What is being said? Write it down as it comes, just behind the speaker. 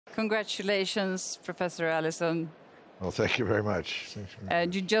Congratulations, Professor Allison. Well, thank you very much.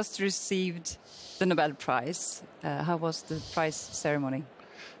 You just received the Nobel Prize. How was the prize ceremony?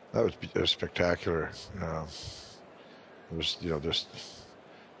 That was spectacular. It was, just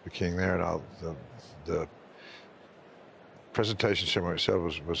the king there, and the presentation ceremony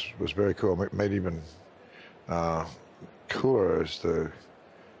itself was very cool. Made even cooler is the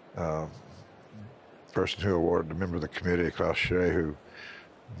person who awarded, the member of the committee, Klaus Schray, who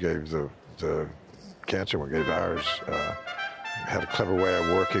gave the cancer one, gave ours, had a clever way of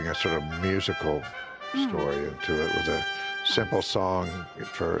working a sort of musical story into it with a simple song at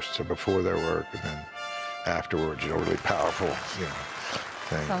first, so before their work, and then afterwards, really powerful,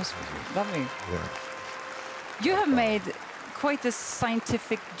 thing. Sounds lovely. Yeah. You have made quite a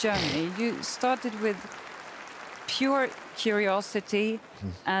scientific journey. You started with pure curiosity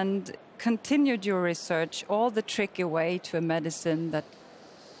and continued your research all the tricky way to a medicine that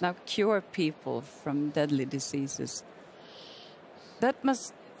now cure people from deadly diseases. That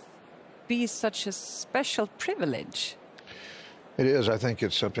must be such a special privilege. It is. I think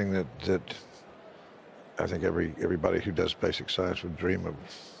it's something that I think everybody who does basic science would dream of,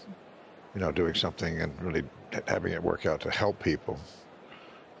 doing something and really having it work out to help people.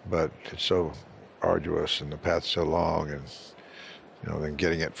 But it's so arduous and the path's so long, and then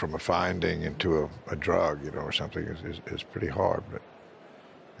getting it from a finding into a drug, or something is pretty hard. But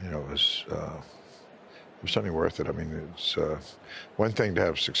it was something worth it. I mean, it's one thing to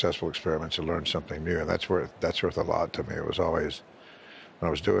have successful experiments and learn something new, and that's worth a lot to me. It was always, when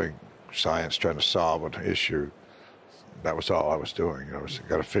I was doing science, trying to solve an issue, that was all I was doing. I was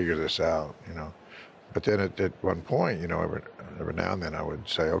got to figure this out, But then at one point, every now and then I would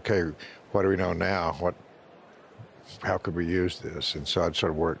say, okay, what do we know now? How could we use this? And so I'd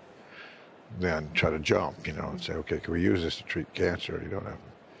sort of work, then try to jump, and say, okay, can we use this to treat cancer?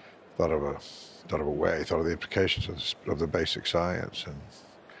 Thought of a way, thought of the implications of the basic science, and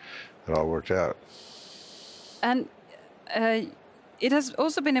it all worked out. And it has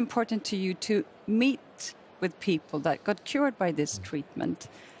also been important to you to meet with people that got cured by this treatment.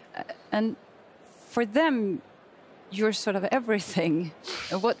 And for them, you're sort of everything.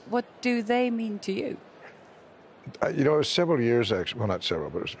 What do they mean to you? It was several years, actually. Well, not several,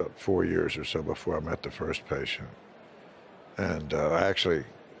 but it was about 4 years or so before I met the first patient. And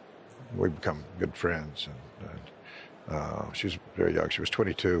we've become good friends. And she was very young. She was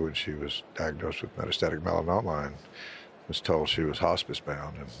 22 when she was diagnosed with metastatic melanoma and was told she was hospice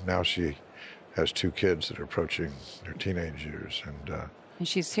bound. And now she has 2 kids that are approaching their teenage years. And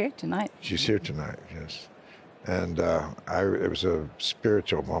she's here tonight. She's here tonight, yes. And it was a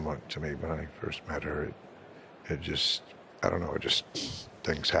spiritual moment to me when I first met her. It just, I don't know,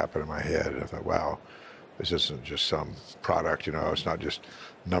 things happen in my head. And I thought, wow, this isn't just some product, it's not just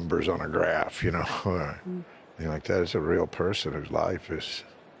numbers on a graph, or anything like that. It's a real person whose life is,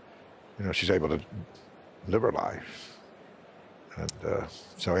 she's able to live her life. And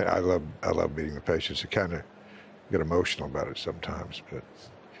so I love meeting the patients. I kind of get emotional about it sometimes, but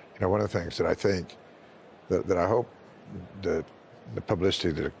one of the things that I think that I hope that the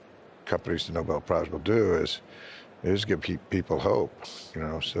publicity that accompanies the Nobel Prize will do is give people hope,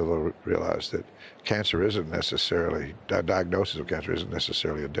 so they'll realize that cancer isn't necessarily, diagnosis of cancer isn't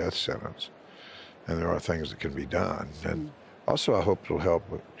necessarily a death sentence, and there are things that can be done. And also I hope it'll help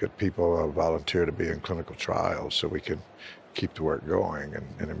get people volunteer to be in clinical trials so we can keep the work going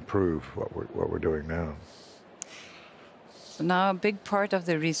and improve what we're doing now. So now a big part of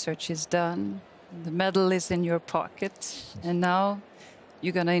the research is done. The medal is in your pocket, and now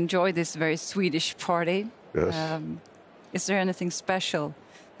you're going to enjoy this very Swedish party. Yes. Is there anything special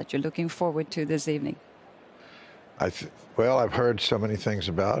that you're looking forward to this evening? Well, I've heard so many things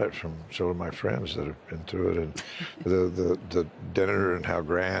about it from some of my friends that have been through it, and the dinner and how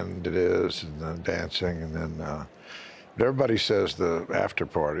grand it is, and the dancing, and then but everybody says the after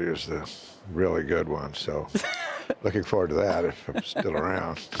party is the really good one. So looking forward to that if I'm still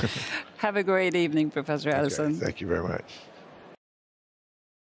around. Have a great evening, Professor Allison. Okay, thank you very much.